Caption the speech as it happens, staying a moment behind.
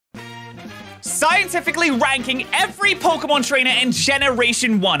scientifically ranking every Pokemon trainer in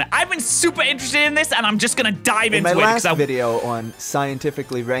Generation 1. I've been super interested in this, and I'm just gonna dive into it. In my last video on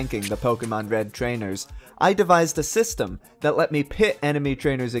scientifically ranking the Pokemon Red trainers, I devised a system that let me pit enemy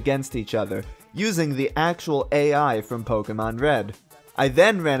trainers against each other using the actual AI from Pokemon Red. I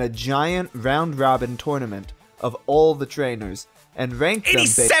then ran a giant round-robin tournament of all the trainers and ranked them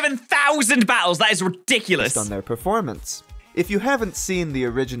 87,000 battles, that is ridiculous. Based on their performance. If you haven't seen the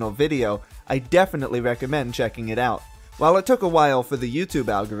original video, I definitely recommend checking it out. While it took a while for the YouTube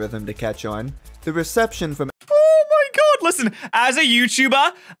algorithm to catch on, the reception from— Oh my god, listen, as a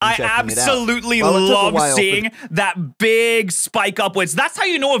YouTuber, I absolutely love seeing that big spike upwards. That's how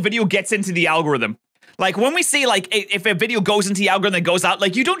you know a video gets into the algorithm. Like, when we see, like, if a video goes into the algorithm and goes out,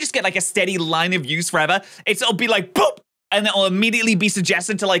 like, you don't just get, like, a steady line of views forever. It'll be like, boop! And it'll immediately be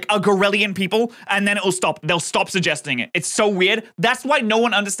suggested to, like, a gorillion people, and then it'll stop. They'll stop suggesting it. It's so weird. That's why no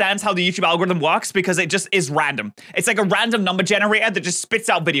one understands how the YouTube algorithm works, because it just is random. It's like a random number generator that just spits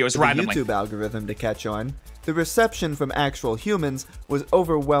out videos randomly. For the YouTube algorithm to catch on, the reception from actual humans was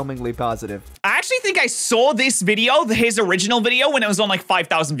overwhelmingly positive. I actually think I saw this video, his original video, when it was on like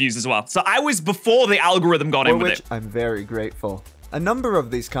 5,000 views as well. So I was before the algorithm got in with it. I'm very grateful. A number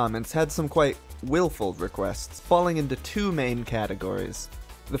of these comments had some quite willful requests, falling into two main categories.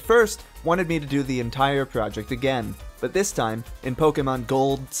 The first wanted me to do the entire project again, but this time in Pokemon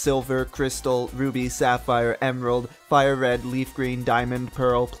Gold, Silver, Crystal, Ruby, Sapphire, Emerald, Fire Red, Leaf Green, Diamond,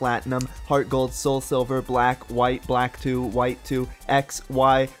 Pearl, Platinum, Heart Gold, Soul Silver, Black, White, Black 2, White 2, X,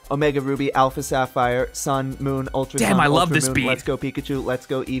 Y, Omega Ruby, Alpha Sapphire, Sun, Moon, Ultra Sun, I love Ultra this Moon, beat. Let's Go Pikachu, Let's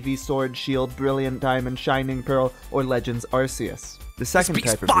Go Eevee, Sword, Shield, Brilliant Diamond, Shining Pearl, or Legends Arceus. The second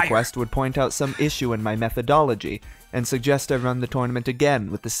type of request would point out some issue in my methodology, and suggest I run the tournament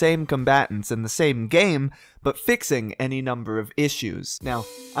again with the same combatants in the same game, but fixing any number of issues. Now,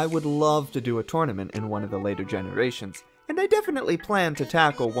 I would love to do a tournament in one of the later generations, and I definitely plan to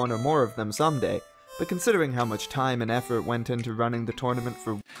tackle one or more of them someday, but considering how much time and effort went into running the tournament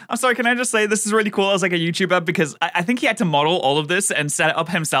for— I'm sorry, can I just say this is really cool as like a YouTuber, because I think he had to model all of this and set it up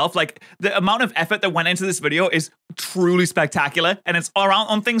himself. Like, the amount of effort that went into this video is truly spectacular, and it's around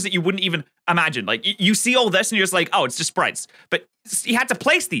on things that you wouldn't even imagine. Like, you see all this and you're just like, oh, it's just sprites. But he had to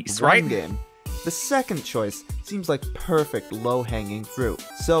place these, right? Game. The second choice seems like perfect low-hanging fruit,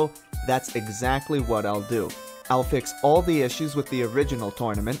 so that's exactly what I'll do. I'll fix all the issues with the original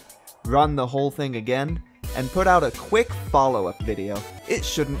tournament, run the whole thing again, and put out a quick follow-up video. It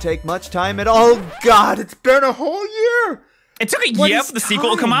shouldn't take much time at all. Oh god, it's been a whole year! It took a year for the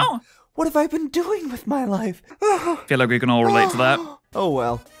sequel to come out? What have I been doing with my life? I feel like we can all relate to that. Oh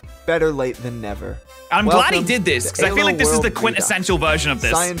well, better late than never. I'm glad he did this, because I feel like this is the quintessential version of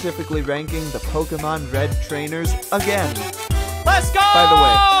this. Scientifically ranking the Pokemon Red trainers again. Let's go! By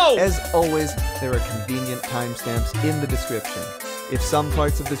the way, as always, there are convenient timestamps in the description. If some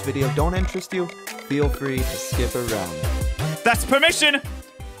parts of this video don't interest you, feel free to skip around. That's permission!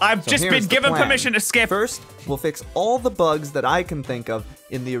 I've just been given permission to skip. First, we'll fix all the bugs that I can think of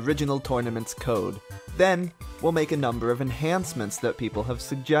in the original tournament's code. Then, we'll make a number of enhancements that people have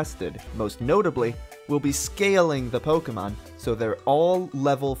suggested. Most notably, we'll be scaling the Pokemon so they're all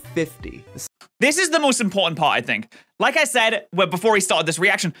level 50. This is the most important part, I think. Like I said before we started this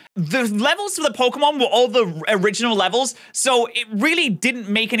reaction, the levels for the Pokemon were all the original levels, so it really didn't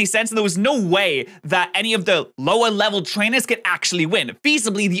make any sense, and there was no way that any of the lower level trainers could actually win.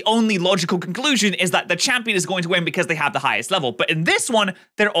 Feasibly, the only logical conclusion is that the champion is going to win because they have the highest level. But in this one,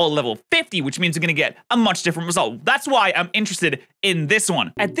 they're all level 50, which means we're going to get a much different result. That's why I'm interested in this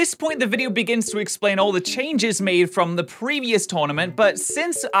one. At this point, the video begins to explain all the changes made from the previous tournament, but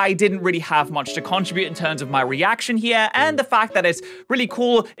since I didn't really have much to contribute in terms of my reaction here, and the fact that it's really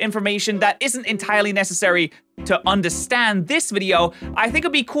cool information that isn't entirely necessary to understand this video, I think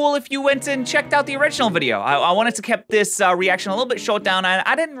it'd be cool if you went and checked out the original video. I wanted to keep this reaction a little bit short down, and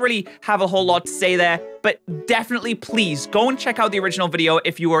I didn't really have a whole lot to say there, but definitely please go and check out the original video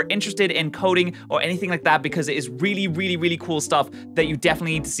if you are interested in coding or anything like that, because it is really, really, really cool stuff that you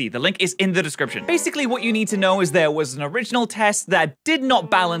definitely need to see. The link is in the description. Basically, what you need to know is there was an original test that did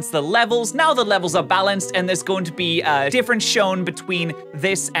not balance the levels. Now the levels are balanced, and there's going to be a difference shown between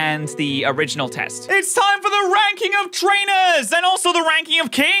this and the original test. It's time for the ranking of trainers and also the ranking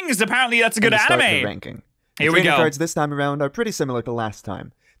of kings. Apparently that's a good anime. The ranking. Here we go. Cards this time around are pretty similar to last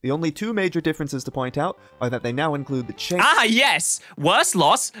time. The only two major differences to point out are that they now include the change— Ah, yes! Worst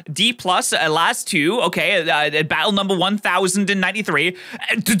loss, D+, last two, okay, battle number 1093.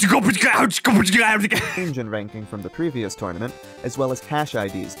 change in ranking from the previous tournament, as well as hash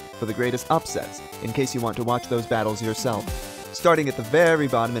IDs for the greatest upsets, in case you want to watch those battles yourself. Starting at the very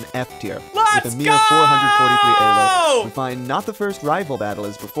bottom in F tier. Let's With a mere 443 elo, we find not the first rival battle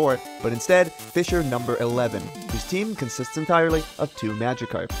as before, but instead Fisher number 11, whose team consists entirely of 2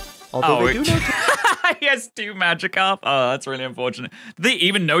 Magikarp. Although they do know he has 2 Magikarp. Oh, that's really unfortunate. They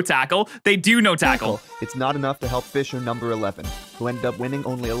even know tackle. They do know tackle. It's not enough to help Fisher number 11, who ended up winning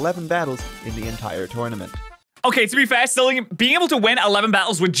only 11 battles in the entire tournament. Okay, to be fair, still being able to win 11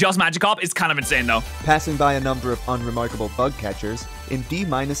 battles with just Magikarp is kind of insane, though. Passing by a number of unremarkable bug catchers, in D-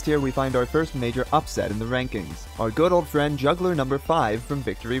 tier we find our first major upset in the rankings. Our good old friend Juggler number 5 from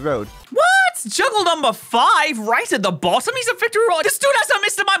Victory Road. What? Juggle number 5 right at the bottom? He's a Victory Road. This dude has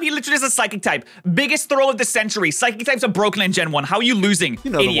a Mr. Mime. He literally is a Psychic type. Biggest throw of the century. Psychic types are broken in Gen 1. How are you losing?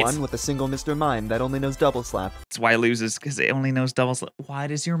 You know, Idiot. the one with a single Mr. Mime that only knows Double Slap. That's why it loses, because it only knows Double Slap. Why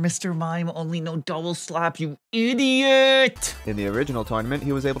does your Mr. Mime only know Double Slap, you idiot? In the original tournament,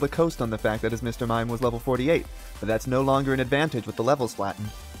 he was able to coast on the fact that his Mr. Mime was level 48, but that's no longer an advantage with the levels flattened,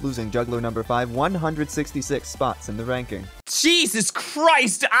 losing Juggler number 5 166 spots in the ranking. Jesus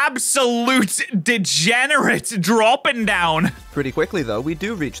Christ, absolute degenerate dropping down. Pretty quickly, though, we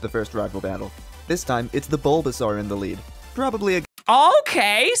do reach the first rival battle. This time, it's the Bulbasaur in the lead. Probably a...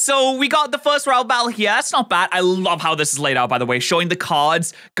 Okay, so we got the first rival battle here. That's not bad. I love how this is laid out, by the way. Showing the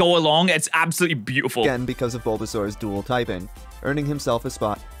cards go along. It's absolutely beautiful. Again, because of Bulbasaur's dual typing, earning himself a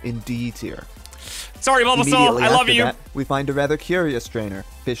spot in D tier. Sorry, Bulbasaur, I love you. That, we find a rather curious trainer,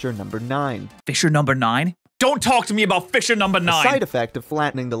 Fisher number 9. Fisher number 9? Don't talk to me about Fisher number 9. A side effect of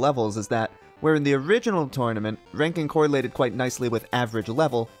flattening the levels is that, where in the original tournament, ranking correlated quite nicely with average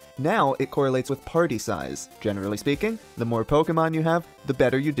level, now it correlates with party size. Generally speaking, the more Pokemon you have, the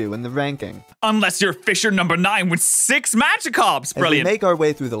better you do in the ranking. Unless you're Fisher number 9 with 6 Magikarps. Brilliant. As we make our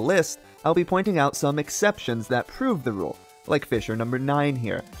way through the list, I'll be pointing out some exceptions that prove the rule, like Fisher number 9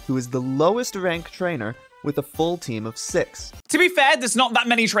 here, who is the lowest ranked trainer with a full team of 6. To be fair, there's not that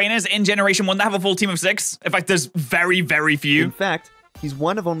many trainers in Generation 1 that have a full team of 6. In fact, there's very, very few. In fact, he's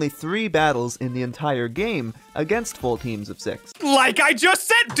one of only 3 battles in the entire game against full teams of 6. Like I just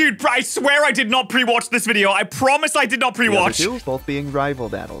said, dude, I swear I did not pre-watch this video. I promise I did not pre-watch. The other 2 both being rival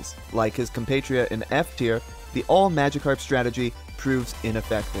battles. Like his compatriot in F tier, the all Magikarp strategy proves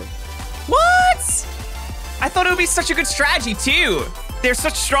ineffective. What? I thought it would be such a good strategy, too. They're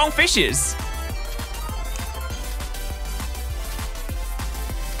such strong fishes.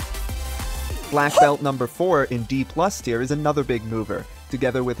 Black Belt number 4 in D+ tier is another big mover,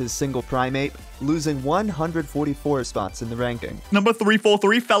 together with his single Primate, losing 144 spots in the ranking. Number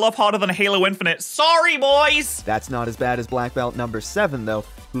 343 fell off harder than Halo Infinite. Sorry, boys! That's not as bad as Black Belt number 7, though,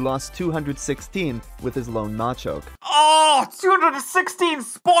 who lost 216 with his lone Machoke. Oh, 216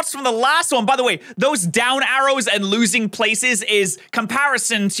 spots from the last one. By the way, those down arrows and losing places is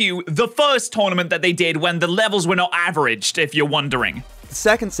comparison to the first tournament that they did when the levels were not averaged, if you're wondering. The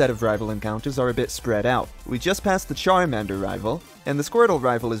second set of rival encounters are a bit spread out. We just passed the Charmander rival, and the Squirtle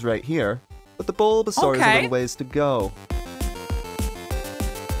rival is right here, but the Bulbasaur is a little ways to go.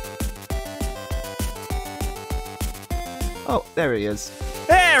 Oh, there he is.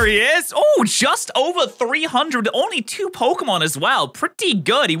 There he is! Oh, just over 300. Only 2 Pokemon as well. Pretty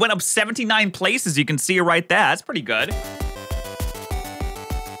good. He went up 79 places. You can see it right there. That's pretty good.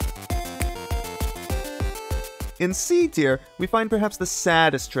 In C tier, we find perhaps the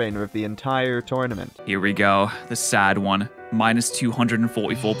saddest trainer of the entire tournament. Here we go. The sad one. Minus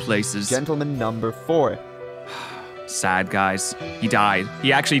 244 places. Gentleman number 4. Sad, guys. He died.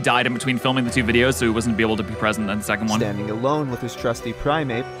 He actually died in between filming the 2 videos, so he wasn't able to be present in the second one. Standing alone with his trusty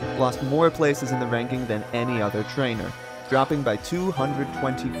Primate, lost more places in the ranking than any other trainer, dropping by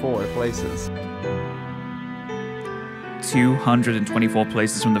 224 places. 224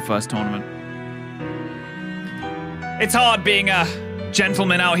 places from the first tournament. It's hard being a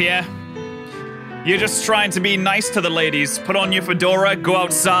gentleman out here. You're just trying to be nice to the ladies. Put on your fedora, go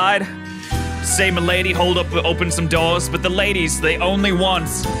outside. Say milady, open some doors. But the ladies, they only want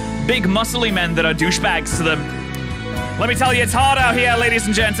big muscly men that are douchebags to them. Let me tell you, it's hard out here, ladies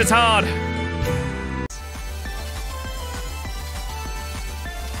and gents, it's hard.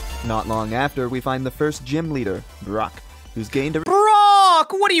 Not long after, we find the first gym leader, Brock, who's gained a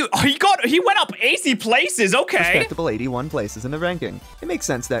what are you? He went up 80 places. Okay. Respectable 81 places in the ranking. It makes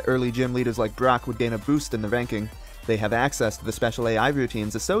sense that early gym leaders like Brock would gain a boost in the ranking. They have access to the special AI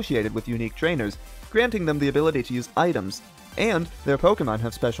routines associated with unique trainers, granting them the ability to use items, and their Pokemon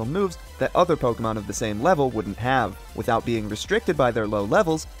have special moves that other Pokemon of the same level wouldn't have. Without being restricted by their low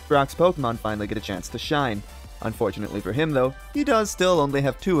levels, Brock's Pokemon finally get a chance to shine. Unfortunately for him, though, he does still only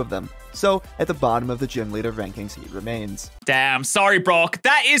have 2 of them. So, at the bottom of the gym leader rankings, he remains. Damn, sorry, Brock.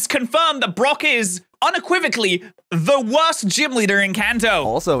 That is confirmed that Brock is unequivocally the worst gym leader in Kanto.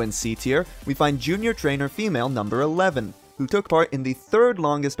 Also in C tier, we find junior trainer female number 11, who took part in the 3rd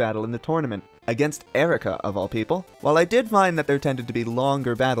longest battle in the tournament, against Erica, of all people. While I did find that there tended to be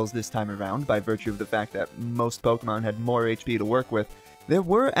longer battles this time around, by virtue of the fact that most Pokemon had more HP to work with, there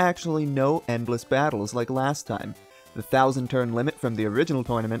were actually no endless battles like last time. The 1,000-turn limit from the original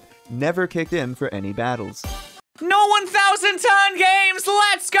tournament never kicked in for any battles. No 1,000-turn games,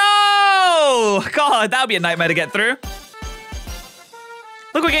 let's go! God, that would be a nightmare to get through.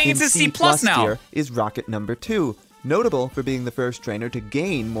 Look, we're getting into C+ now. Tier is Rocket number 2, notable for being the first trainer to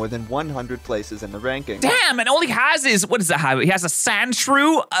gain more than 100 places in the ranking. Damn, and all he has is, what does that have? He has a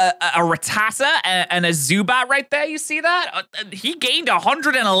Sandshrew, a Rattata, and a Zubat right there, you see that? He gained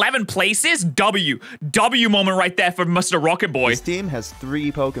 111 places. W moment right there for Mr. Rocket Boy. His team has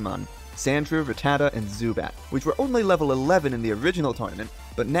 3 Pokemon, Sandshrew, Rattata, and Zubat, which were only level 11 in the original tournament,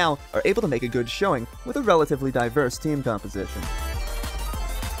 but now are able to make a good showing with a relatively diverse team composition.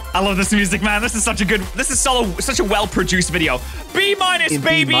 I love this music, man. This is such a well-produced video. B-,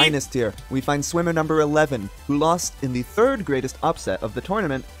 baby! In B- tier, we find swimmer number 11, who lost in the 3rd greatest upset of the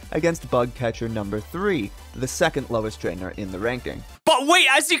tournament against bug catcher number 3, the 2nd lowest trainer in the ranking. But wait,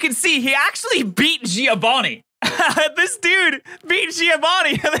 as you can see, he actually beat Giovanni. This dude beat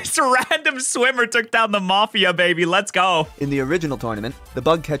Giovanni. This random swimmer took down the Mafia, baby. Let's go. In the original tournament, the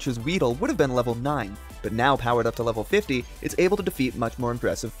bug catcher's Weedle would have been level 9, but now powered up to level 50, it's able to defeat much more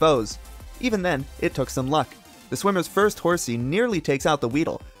impressive foes. Even then, it took some luck. The swimmer's first Horsey nearly takes out the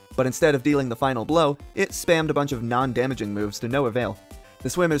Weedle, but instead of dealing the final blow, it spammed a bunch of non-damaging moves to no avail. The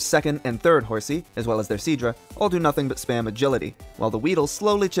swimmer's 2nd and 3rd Horsey, as well as their Seadra, all do nothing but spam agility, while the Weedle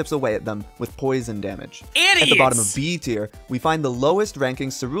slowly chips away at them with poison damage. Idiots! At the bottom of B tier, we find the lowest ranking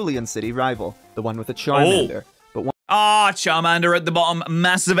Cerulean City rival, the one with a Charmander. Charmander at the bottom.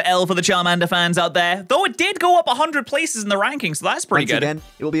 Massive L for the Charmander fans out there. Though it did go up 100 places in the rankings, so that's pretty good. Once again,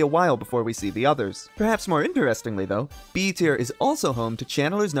 it will be a while before we see the others. Perhaps more interestingly, though, B tier is also home to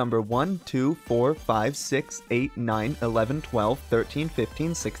channelers number 1, 2, 4, 5, 6, 8, 9, 11, 12, 13,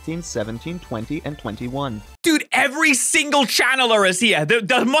 15, 16, 17, 20, and 21. Dude, every single channeler is here.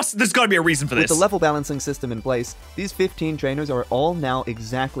 There's gotta be a reason for this. With the level balancing system in place, these 15 trainers are all now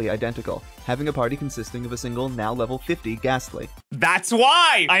exactly identical, having a party consisting of a single, now level 50 Ghastly. That's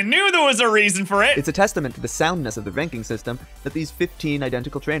why! I knew there was a reason for it! It's a testament to the soundness of the ranking system that these 15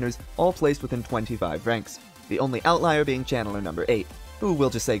 identical trainers all placed within 25 ranks, the only outlier being channeler number 8, who we'll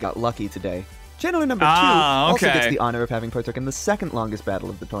just say got lucky today. Channeler number 2 also gets the honor of having partook in the 2nd longest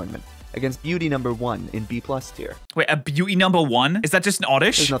battle of the tournament, against Beauty number 1 in B+ tier. Wait, a Beauty number 1? Is that just an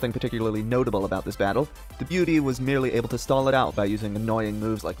oddish? There's nothing particularly notable about this battle. The Beauty was merely able to stall it out by using annoying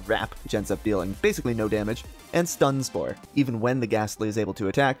moves like Wrap, which ends up dealing basically no damage, and Stun Spore. Even when the Ghastly is able to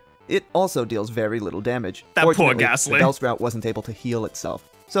attack, it also deals very little damage. That poor Ghastly. The Bellsprout wasn't able to heal itself,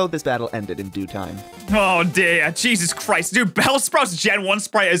 so this battle ended in due time. Oh dear, Jesus Christ. Dude, Bellsprout's Gen 1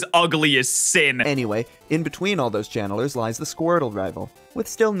 sprite is ugly as sin. Anyway, in between all those channelers lies the Squirtle rival, with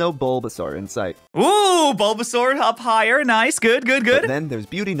still no Bulbasaur in sight. Ooh, Bulbasaur up higher. Nice, good. But then there's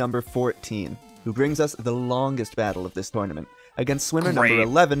Beauty number 14, who brings us the longest battle of this tournament, against swimmer number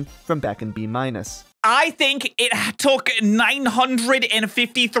 11 from back in B-. I think it took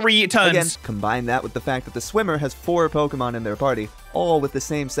 953 turns. Again, combine that with the fact that the swimmer has 4 Pokemon in their party, all with the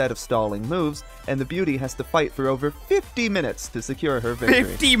same set of stalling moves, and the Beauty has to fight for over 50 minutes to secure her victory.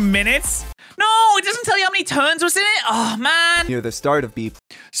 50 minutes? No, it doesn't tell you how many turns was in it. Oh, man. Near the start of B.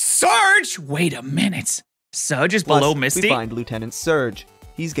 Surge? Wait a minute. Surge is below Misty? We find Lieutenant Surge.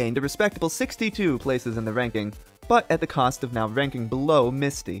 He's gained a respectable 62 places in the ranking, but at the cost of now ranking below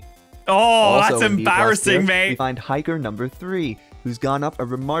Misty. Oh, also that's embarrassing, mate. We find Hiker number 3, who's gone up a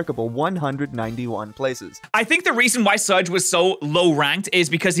remarkable 191 places. I think the reason why Surge was so low ranked is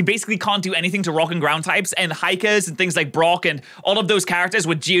because he basically can't do anything to rock and ground types, and Hikers and things like Brock and all of those characters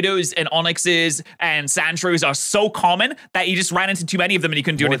with Geodudes and Onyxes and Sandshrews are so common that he just ran into too many of them and he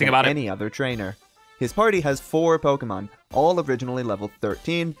couldn't do anything about it. Any other trainer. His party has 4 Pokemon, all originally level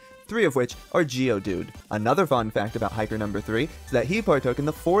 13, 3 of which are Geodude. Another fun fact about Hiker number 3 is that he partook in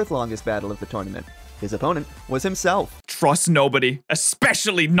the 4th longest battle of the tournament. His opponent was himself. Trust nobody,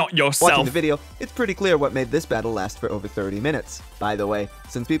 especially not yourself. Watching the video, it's pretty clear what made this battle last for over 30 minutes. By the way,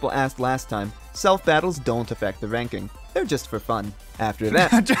 since people asked last time, self-battles don't affect the ranking. They're just for fun. After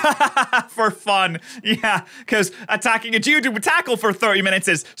that... For fun. Yeah, because attacking a Geodude with tackle for 30 minutes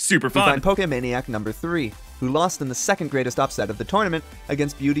is super fun. We find Pokemaniac number 3. who lost in the second greatest upset of the tournament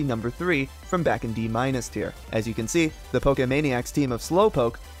against Beauty number 3 from back in D- tier. As you can see, the Pokemaniacs team of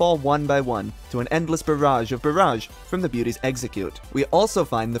Slowpoke fall one by one to an endless barrage from the Beauty's Execute. We also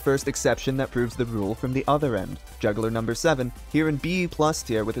find the first exception that proves the rule from the other end. Juggler number 7, here in B+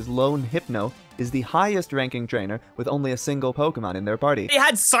 tier with his lone Hypno, is the highest ranking trainer with only a single Pokemon in their party. He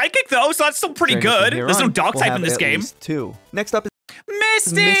had Psychic though, so that's still pretty good. There's no Dark type in this game. Two. Next up is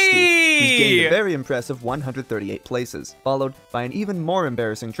Misty! who's gained a very impressive 138 places, followed by an even more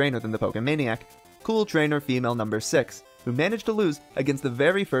embarrassing trainer than the Pokemaniac, Cool Trainer Female number 6, who managed to lose against the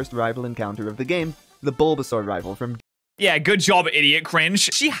very first rival encounter of the game, the Bulbasaur rival from Yeah, good job, idiot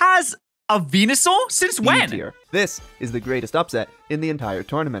cringe. She has a Venusaur? Since when? tier. This is the greatest upset in the entire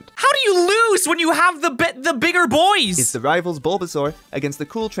tournament. How do you lose when you have the bigger boys? It's the rivals Bulbasaur against the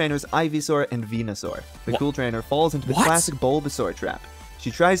Cool Trainers Ivysaur and Venusaur. The Cool Trainer falls into the classic Bulbasaur trap. She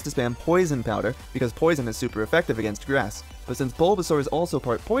tries to spam Poison Powder because Poison is super effective against Grass, but since Bulbasaur is also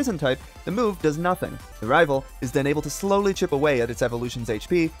part Poison type, the move does nothing. The rival is then able to slowly chip away at its evolution's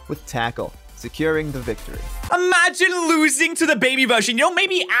HP with Tackle, securing the victory. Imagine losing to the baby version. You know,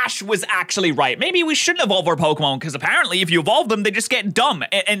 maybe Ash was actually right. Maybe we shouldn't evolve our Pokemon, because apparently if you evolve them, they just get dumb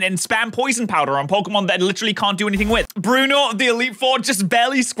and spam Poison Powder on Pokemon that literally can't do anything with. Bruno, the Elite Four, just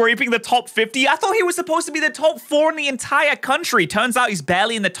barely scraping the top 50. I thought he was supposed to be the top 4 in the entire country. Turns out he's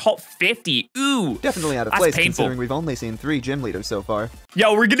barely in the top 50. Ooh. Definitely out of place, considering we've only seen 3 gym leaders so far.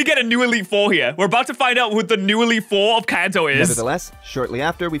 Yo, we're gonna get a new Elite Four here. We're about to find out who the new Elite Four of Kanto is. Nevertheless, shortly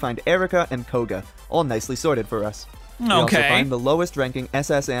after, we find Erica and Koga, all nicely sorted for us. We also Okay. find the lowest ranking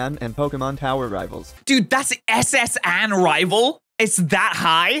SS Ann and Pokemon Tower rivals. Dude, that's SS Ann rival? It's that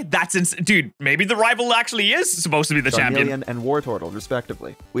high? That's dude, maybe the rival actually is supposed to be the champion. Charmeleon and Wartortle,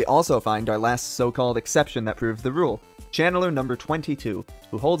 respectively. We also find our last so-called exception that proves the rule. Channeler number 22,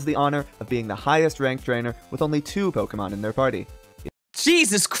 who holds the honor of being the highest ranked trainer with only 2 Pokemon in their party.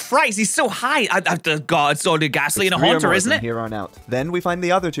 Jesus Christ, he's so high. God, it's only Ghastly and a Haunter, isn't it? Here on out. Then we find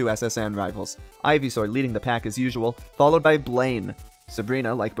the other 2 SSN rivals. Ivysaur leading the pack as usual, followed by Blaine.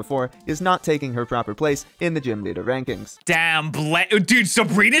 Sabrina, like before, is not taking her proper place in the gym leader rankings. Damn, dude,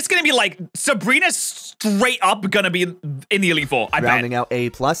 Sabrina's gonna be like, Sabrina's straight up gonna be in the Elite Four, I bet. Rounding out A+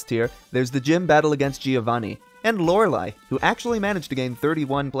 tier, there's the gym battle against Giovanni, and Lorelei, who actually managed to gain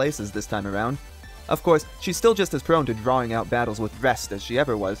 31 places this time around. Of course, she's still just as prone to drawing out battles with rest as she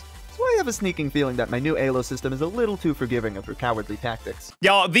ever was, so I have a sneaking feeling that my new Alo system is a little too forgiving of her cowardly tactics.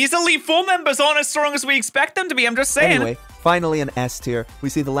 Yo, these Elite Four members aren't as strong as we expect them to be, I'm just saying. Anyway, finally in S tier, we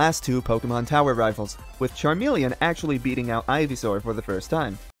see the last 2 Pokemon Tower rivals, with Charmeleon actually beating out Ivysaur for the first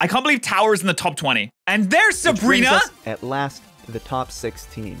time. I can't believe Tower's in the top 20. And there's Sabrina! Which brings us at last to the top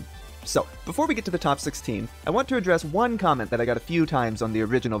 16. So, before we get to the top 16, I want to address one comment that I got a few times on the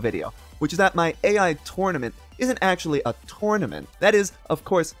original video, which is that my AI tournament isn't actually a tournament. That is, of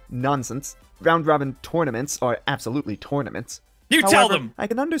course, nonsense. Round-robin tournaments are absolutely tournaments. You tell them! I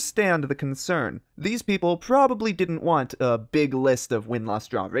can understand the concern. These people probably didn't want a big list of win-loss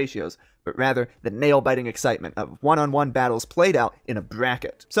draw ratios, but rather the nail-biting excitement of one-on-one battles played out in a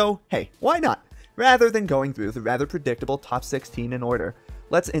bracket. So, hey, why not? Rather than going through the rather predictable top 16 in order,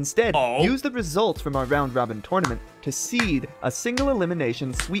 let's instead use the results from our round-robin tournament to seed a single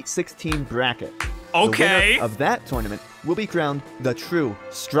elimination Sweet 16 bracket. Okay. The winner of that tournament will be crowned the true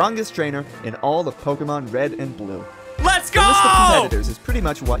strongest trainer in all of Pokemon Red and Blue. Let's go! The list of competitors is pretty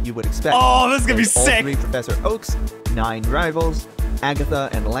much what you would expect. Oh, this is gonna be There's all sick. 3 Professor Oaks, 9 rivals, Agatha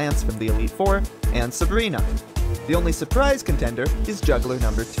and Lance from the Elite Four, and Sabrina. The only surprise contender is Juggler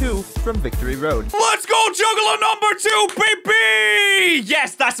number 2 from Victory Road. Let's go, Juggler number 2, baby!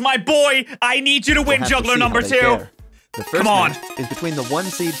 Yes, that's my boy. I need you to win, Juggler number 2. The first match is between the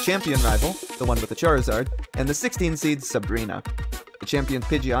 1-seed champion rival, the one with the Charizard, and the 16-seed Sabrina. The champion's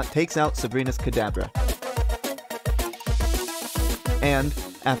Pidgeot takes out Sabrina's Kadabra. And,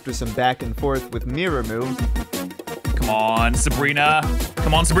 after some back and forth with mirror moves... Come on, Sabrina.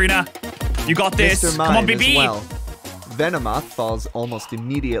 Come on, Sabrina. You got this. Mr. Come on, Mime baby. as well. Venomoth falls almost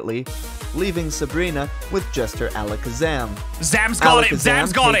immediately, leaving Sabrina with just her Alakazam. Zam's got it.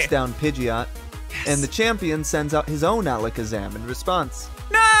 Zam's got takes it. down Pidgeot, and the champion sends out his own Alakazam in response.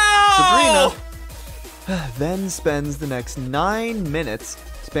 No! Sabrina then spends the next 9 minutes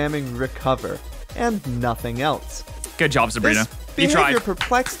spamming Recover and nothing else. Good job, Sabrina. This You tried. behavior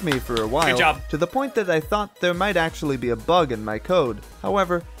perplexed me for a while, Good job. to the point that I thought there might actually be a bug in my code.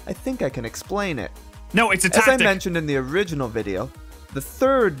 However, I think I can explain it. No, it's a As tactic. I mentioned in the original video, the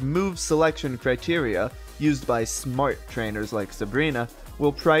third move selection criteria used by smart trainers like Sabrina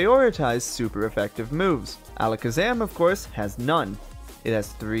will prioritize super effective moves. Alakazam, of course, has none. It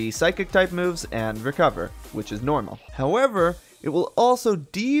has 3 Psychic-type moves and Recover, which is normal. However, it will also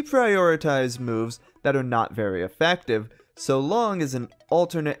deprioritize moves that are not very effective, so long as an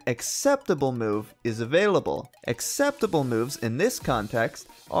alternate acceptable move is available. Acceptable moves in this context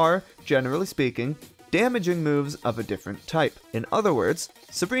are, generally speaking, damaging moves of a different type. In other words,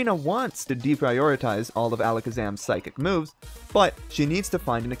 Sabrina wants to deprioritize all of Alakazam's psychic moves, but she needs to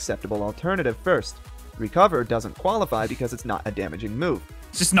find an acceptable alternative first. Recover doesn't qualify because it's not a damaging move.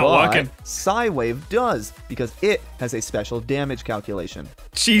 It's just not working. Psy-Wave does, because it has a special damage calculation.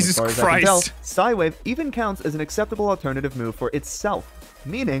 Jesus As far as Christ. I can tell, Psy-Wave even counts as an acceptable alternative move for itself,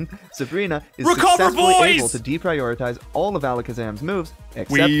 meaning Sabrina is successfully able to deprioritize all of Alakazam's moves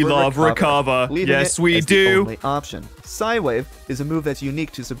except we for love Recover. Yes, we as do. The only option. Psy-Wave is a move that's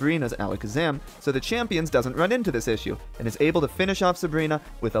unique to Sabrina's Alakazam, so the Champions doesn't run into this issue and is able to finish off Sabrina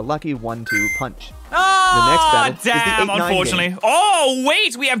with a lucky 1-2 punch. The next battle is the 8-9 unfortunately. game. Oh,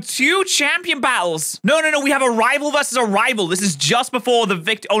 wait, we have 2 champion battles. No, we have a rival versus a rival. This is just before the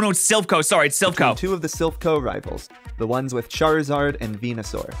Oh, no, it's Silphco. Sorry, it's Silphco. Between 2 of the Silphco rivals, the ones with Charizard and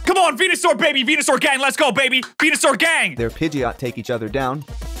Venusaur. Come on, Venusaur, baby. Venusaur gang, let's go, baby. Venusaur gang. Their Pidgeot take each other down.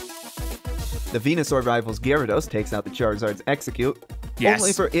 The Venusaur rival's Gyarados takes out the Charizard's Execute,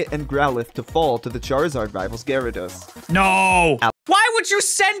 only for it and Growlithe to fall to the Charizard rival's Gyarados. No! Why would you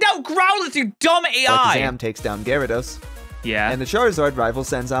send out Growlithe, you dumb AI? Alakazam takes down Gyarados. Yeah. And the Charizard rival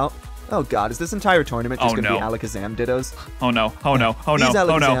sends out... Oh god, is this entire tournament just gonna be Alakazam Dittos? Oh no, oh no, oh no, These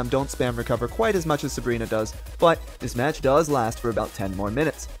oh no. Alakazam don't spam Recover quite as much as Sabrina does, but this match does last for about 10 more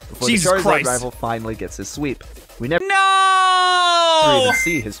minutes, before the Charizard rival finally gets his sweep. We never even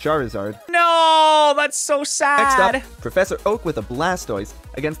see his Charizard. No, that's so sad. Next up, Professor Oak with a Blastoise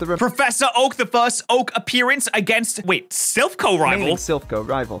against the... Professor Oak, the first Oak appearance against... Wait, Silphco rival? Silphco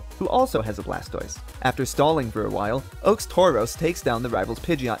rival, who also has a Blastoise. After stalling for a while, Oak's Tauros takes down the rival's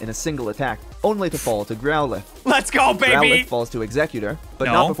Pidgeot in a single attack, only to fall to Growlithe. Let's go, baby! Growlithe falls to Executor, but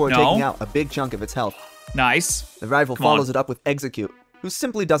not before taking out a big chunk of its health. Nice. The rival follows it up with Execute, who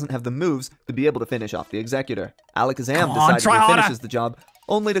simply doesn't have the moves to be able to finish off the Executor. Alakazam decidedly finishes the job,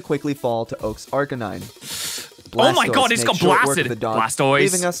 only to quickly fall to Oak's Arcanine. Blastoise oh my god, it's got blasted! Blastoise.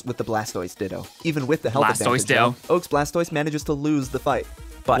 Leaving us with the Blastoise Ditto. Even with the health advantage, though, Oak's Blastoise manages to lose the fight.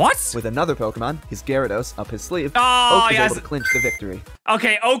 But with another Pokemon, his Gyarados, up his sleeve, Oak is able to clinch the victory.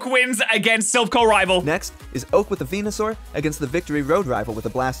 Okay, Oak wins against Silphco rival. Next is Oak with the Venusaur against the Victory Road rival with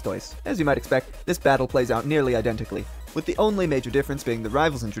a Blastoise. As you might expect, this battle plays out nearly identically, with the only major difference being the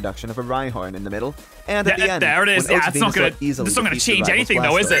rival's introduction of a Rhyhorn in the middle, and at the end, there it is. when Oak's It's not gonna change anything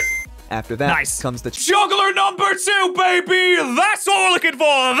though, is it? After that comes the Juggler number 2, baby! That's what we're looking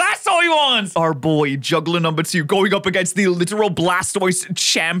for! That's all he wants! Our boy, Juggler number 2, going up against the literal Blastoise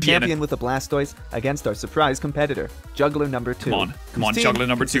champion. Champion with a Blastoise against our surprise competitor, Juggler number 2. Come on, Juggler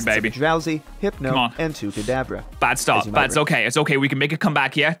number 2, baby. Drowsy, Hypno, and 2 Kadabra. Bad start, but it's okay. It's okay. We can make a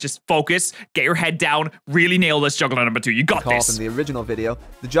comeback here. Just focus, get your head down, really nail this Juggler number 2. You got this. From the original video,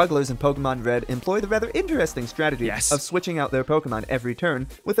 the Jugglers in Pokemon Red employ the rather interesting strategy of switching out their Pokemon every turn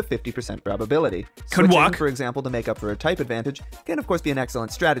with a 50% probability. Switching, for example, to make up for a type advantage can of course be an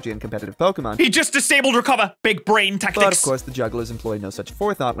excellent strategy in competitive Pokemon. He just disabled Recover. Big brain tactics. But of course, the Jugglers employ no such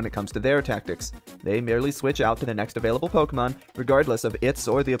forethought when it comes to their tactics. They merely switch out to the next available Pokemon, regardless of its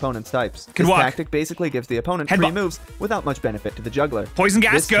or the opponent's types. This tactic basically gives the opponent free moves without much benefit to the Juggler. Poison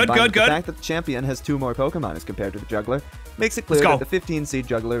Gas, good. The fact that the champion has 2 more Pokemon as compared to the Juggler makes it clear that the 15-seed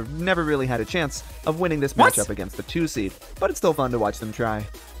Juggler never really had a chance of winning this matchup against the 2-seed. But it's still fun to watch them try.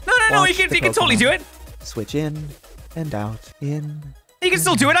 No, he can totally do it. Switch in and out, in. He can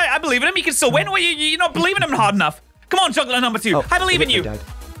still do it. I believe in him. He can still win. Well, you're not believing him hard enough. Come on, Juggler number 2. I believe in you.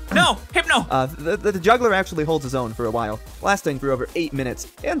 No, Hypno. The Juggler actually holds his own for a while, lasting for over 8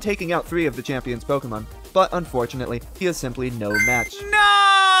 minutes and taking out 3 of the champion's Pokemon. But unfortunately, he is simply no match.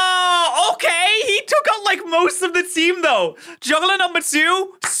 No! Okay, he took out like most of the team though. Juggler number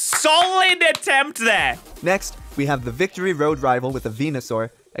 2, solid attempt there. Next, we have the Victory Road rival with a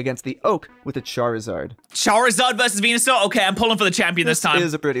Venusaur against the Oak with a Charizard. Charizard versus Venusaur? Okay, I'm pulling for the champion this time. This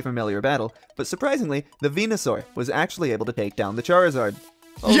is a pretty familiar battle, but surprisingly, the Venusaur was actually able to take down the Charizard.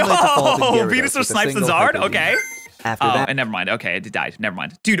 Yo! Venusaur snipes the Zard? Okay. After that, and never mind. Okay, it died. Never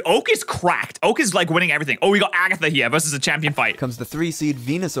mind. Dude, Oak is cracked. Oak is like winning everything. Oh, we got Agatha here versus a champion fight. Comes the 3-seed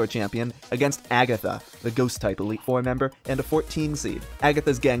Venusaur champion against Agatha, the Ghost-type Elite Four member, and a 14-seed.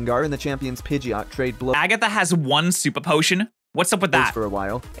 Agatha's Gengar and the champion's Pidgeot trade blows. Agatha has 1 super potion. What's up with that? For a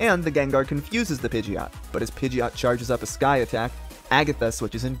while, and the Gengar confuses the Pidgeot, but as Pidgeot charges up a Sky attack, Agatha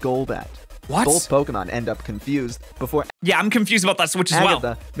switches in Golbat. What? Both Pokemon end up confused before... Yeah, I'm confused about that switch as well.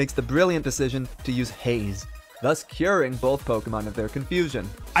 Agatha makes the brilliant decision to use Haze. thus curing both Pokemon of their confusion.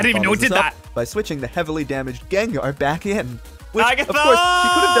 I didn't even know it did that. By switching the heavily damaged Gengar back in. Which, Agatha, of course, she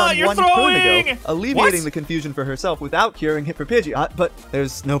could have done one turn ago, alleviating what? the confusion for herself without curing it for Pidgeot, but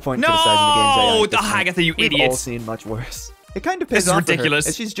there's no point criticizing the game's AI at this point. Agatha, you We've idiot. all seen much worse. It kind of pays off for her,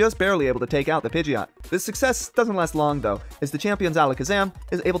 as she's just barely able to take out the Pidgeot. This success doesn't last long, though, as the champion's Alakazam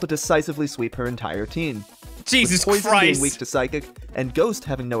is able to decisively sweep her entire team. Jesus With Poison Christ. being weak to Psychic, and Ghost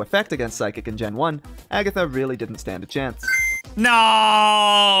having no effect against Psychic in Gen 1, Agatha really didn't stand a chance.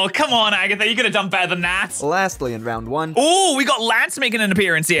 No, come on, Agatha, you could have done better than that. Lastly, in round 1, oh, we got Lance making an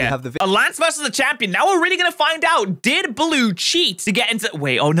appearance here. A Lance versus the champion. Now we're really gonna find out, did Blue cheat to get into,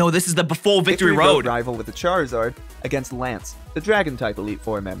 wait, oh no, this is the before Victory Road. Rival with the Charizard against Lance, the Dragon-type Elite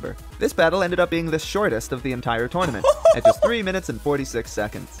Four member. This battle ended up being the shortest of the entire tournament, at just 3 minutes and 46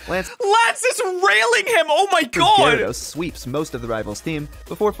 seconds. Lance is railing him, oh my god! Gyarados sweeps most of the rival's team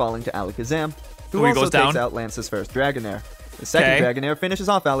before falling to Alakazam, who also takes out Lance's first Dragonair. The second Dragonair finishes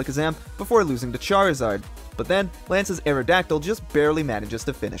off Alakazam before losing to Charizard. But then, Lance's Aerodactyl just barely manages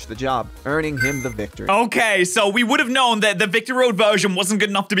to finish the job, earning him the victory. Okay, so we would have known that the Victory Road version wasn't good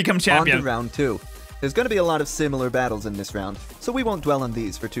enough to become champion. On to round 2. There's going to be a lot of similar battles in this round, so we won't dwell on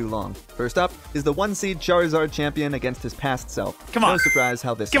these for too long. First up is the 1-seed Charizard champion against his past self. Come on. No surprise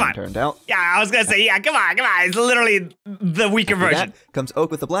how this one turned out. Yeah, I was going to say, yeah, come on. It's literally the weaker version. That comes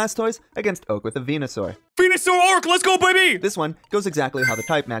Oak with the Blastoise against Oak with the Venusaur. Venusaur Orc, let's go, baby! This one goes exactly how the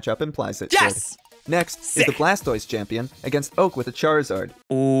type matchup implies it should. Next is the Blastoise champion against Oak with a Charizard.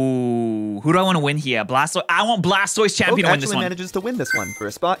 Ooh, who do I want to win here? Blastoise. I want Blastoise champion to win this one. Oak actually manages to win this one for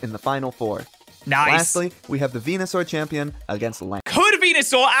a spot in the final 4. Nice. Lastly, we have the Venusaur champion against Lance. Could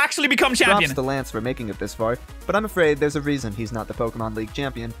Venusaur actually become champion? Props to Lance for making it this far, but I'm afraid there's a reason he's not the Pokemon League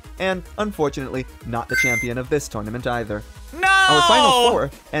champion, and, unfortunately, not the champion of this tournament either. No! Our final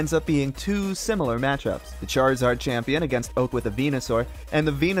 4 ends up being 2 similar matchups. The Charizard champion against Oak with a Venusaur, and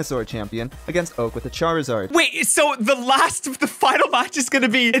the Venusaur champion against Oak with a Charizard. Wait, so the final match is gonna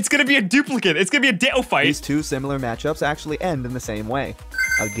be, it's gonna be a duplicate. It's gonna be a Ditto fight. These 2 similar matchups actually end in the same way,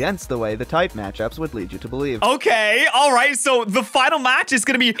 against the way the type matchups would lead you to believe. Okay, all right, so the final match is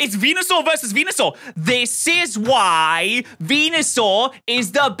gonna be, it's Venusaur versus Venusaur. This is why Venusaur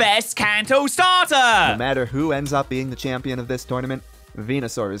is the best Kanto starter. No matter who ends up being the champion of this tournament,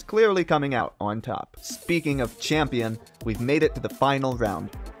 Venusaur is clearly coming out on top. Speaking of champion, we've made it to the final round.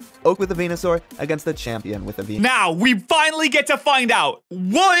 Oak with the Venusaur against the champion with the Venusaur. Now, we finally get to find out,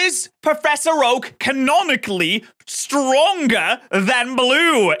 was Professor Oak canonically stronger than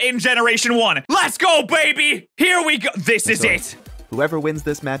Blue in Generation 1? Let's go, baby! Here we go. This is it. Whoever wins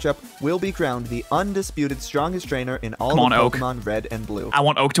this matchup will be crowned the undisputed strongest trainer in all of Pokemon Red and Blue. I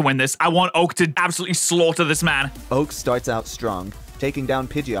want Oak to win this. I want Oak to absolutely slaughter this man. Oak starts out strong, taking down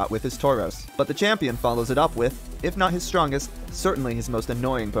Pidgeot with his Tauros. But the champion follows it up with, if not his strongest, certainly his most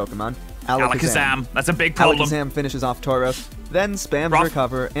annoying Pokemon, Alakazam. That's a big problem. Alakazam finishes off Tauros, then spams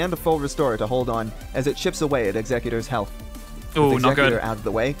Recover and a full Restore to hold on as it chips away at Executor's health. Ooh, With not good. Executor out of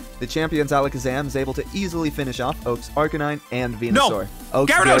the way, the champion's Alakazam is able to easily finish off Oak's Arcanine and Venusaur.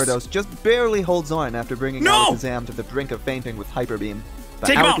 Oak's Gyarados just barely holds on after bringing Alakazam to the brink of fainting with Hyper Beam. But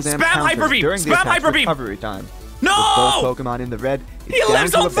Take him out! Alakazam Spam Hyper Beam! during the Spam attack's Hyper Beam! recovery time. No! With both Pokemon in the red, it's down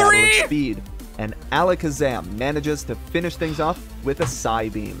to a battle of speed, and Alakazam manages to finish things off with a Psy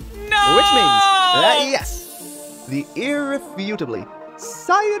Beam. No! Which means that, yes, the irrefutably,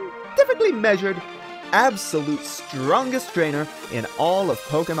 scientifically measured, absolute strongest trainer in all of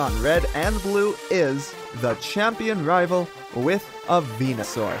Pokemon Red and Blue is the champion rival with a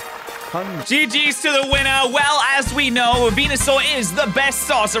Venusaur. GG's to the winner. Well, as we know, Venusaur is the best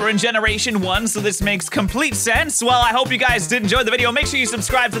starter in Generation 1, so this makes complete sense. Well, I hope you guys did enjoy the video. Make sure you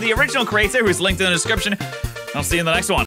subscribe to the original creator, who's linked in the description. I'll see you in the next one.